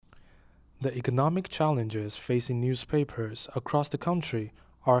The economic challenges facing newspapers across the country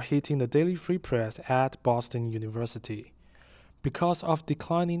are hitting the Daily Free Press at Boston University. Because of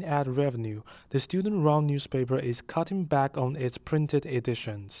declining ad revenue, the student-run newspaper is cutting back on its printed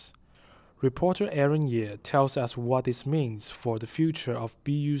editions. Reporter Aaron Ye tells us what this means for the future of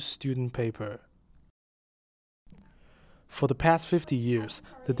BU's student paper. For the past 50 years,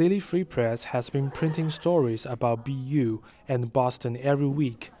 the Daily Free Press has been printing stories about BU and Boston every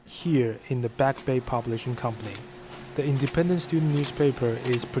week here in the Back Bay Publishing Company. The independent student newspaper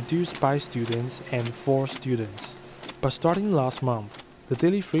is produced by students and for students. But starting last month, the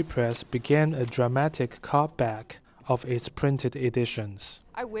Daily Free Press began a dramatic cutback of its printed editions.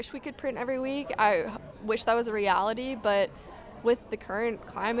 I wish we could print every week. I wish that was a reality, but with the current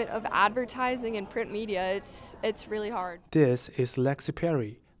climate of advertising and print media, it's really hard. This is Lexi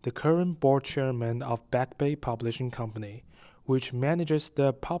Perry, the current board chairman of Back Bay Publishing Company, which manages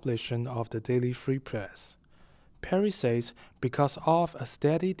the publishing of the Daily Free Press. Perry says because of a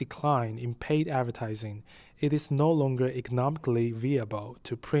steady decline in paid advertising, it is no longer economically viable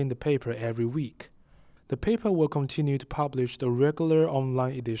to print the paper every week. The paper will continue to publish the regular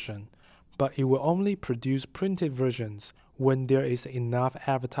online edition, but it will only produce printed versions when there is enough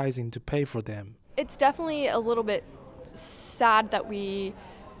advertising to pay for them. It's definitely a little bit sad that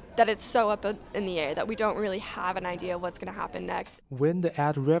it's so up in the air, that we don't really have an idea of what's going to happen next. When the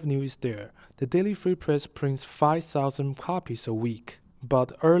ad revenue is there, the Daily Free Press prints 5,000 copies a week.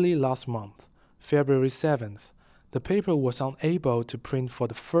 But early last month, February 7th, the paper was unable to print for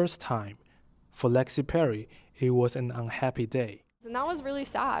the first time. For Lexi Perry, it was an unhappy day. And that was really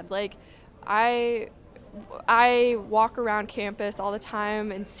sad. I walk around campus all the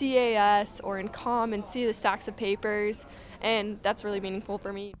time in CAS or in COM and see the stacks of papers, and that's really meaningful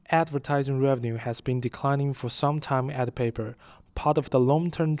for me. Advertising revenue has been declining for some time at the paper, part of the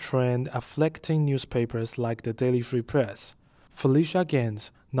long-term trend afflicting newspapers like the Daily Free Press. Felicia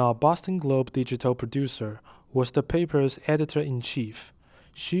Gaines, now Boston Globe digital producer, was the paper's editor-in-chief.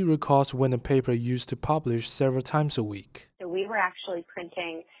 She recalls when the paper used to publish several times a week. So we were actually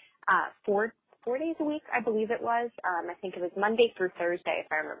printing four days a week, I believe it was. I think it was Monday through Thursday,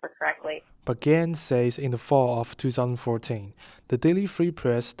 if I remember correctly. But Gaines says in the fall of 2014, the Daily Free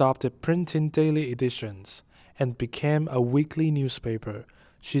Press stopped printing daily editions and became a weekly newspaper.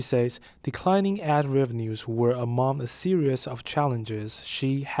 She says declining ad revenues were among a series of challenges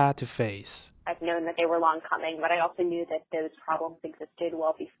she had to face. I've known that they were long coming, but I also knew that those problems existed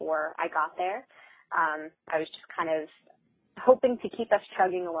well before I got there. I was just kind of hoping to keep us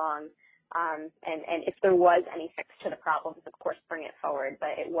chugging along. And if there was any fix to the problems, of course, bring it forward.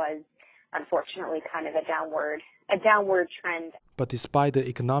 But it was, unfortunately, kind of a downward trend. But despite the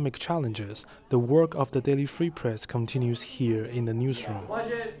economic challenges, the work of the Daily Free Press continues here in the newsroom.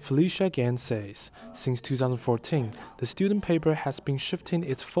 Felicia Gaines says, since 2014, the student paper has been shifting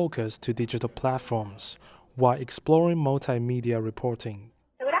its focus to digital platforms while exploring multimedia reporting.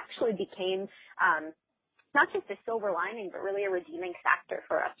 So it actually became not just a silver lining, but really a redeeming factor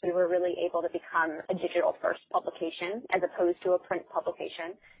for us. We were really able to become a digital-first publication as opposed to a print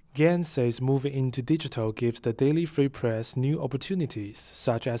publication. Gaines says moving into digital gives the Daily Free Press new opportunities,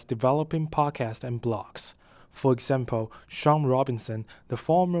 such as developing podcasts and blogs. For example, Sean Robinson, the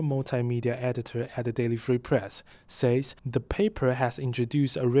former multimedia editor at the Daily Free Press, says the paper has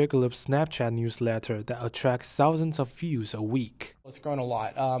introduced a regular Snapchat newsletter that attracts thousands of views a week. It's grown a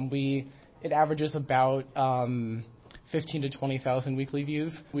lot. It averages about 15 to 20,000 weekly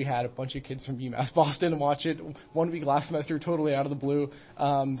views. We had a bunch of kids from UMass Boston watch it 1 week last semester, totally out of the blue.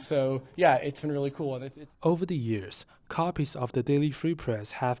 So yeah, it's been really cool. And Over the years, copies of the Daily Free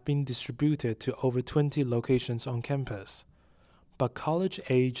Press have been distributed to over 20 locations on campus. But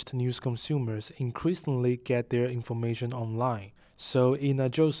college-aged news consumers increasingly get their information online. So Ina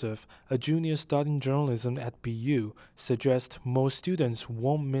Joseph, a junior studying journalism at BU, suggests most students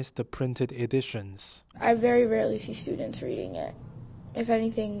won't miss the printed editions. I very rarely see students reading it. If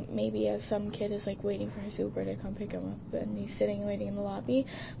anything, maybe if some kid is waiting for his Uber to come pick him up and he's sitting and waiting in the lobby,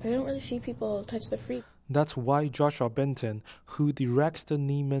 but I don't really see people touch the free. That's why Joshua Benton, who directs the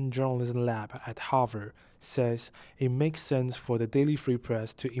Nieman Journalism Lab at Harvard, says it makes sense for the Daily Free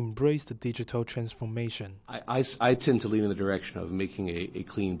Press to embrace the digital transformation. I tend to lean in the direction of making a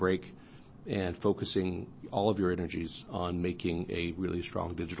clean break and focusing all of your energies on making a really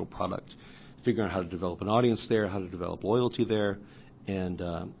strong digital product, figuring out how to develop an audience there, how to develop loyalty there, and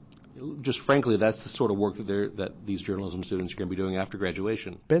just frankly, that's the sort of work that these journalism students are going to be doing after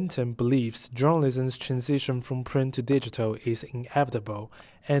graduation. Benton believes journalism's transition from print to digital is inevitable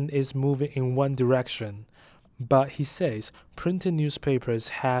and is moving in one direction. But he says printed newspapers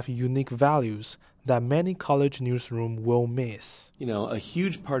have unique values that many college newsrooms will miss. You know, a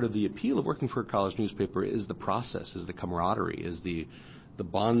huge part of the appeal of working for a college newspaper is the process, is the camaraderie, is the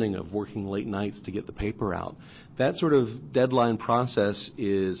bonding of working late nights to get the paper out. That sort of deadline process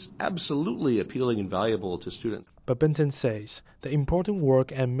is absolutely appealing and valuable to students. But Benton says the important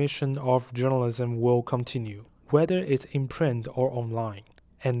work and mission of journalism will continue, whether it's in print or online.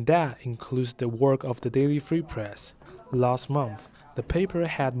 And that includes the work of the Daily Free Press. Last month, the paper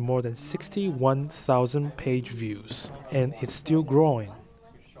had more than 61,000 page views, and it's still growing.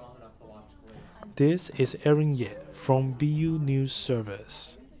 This is Erin Ye from BU News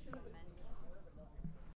Service.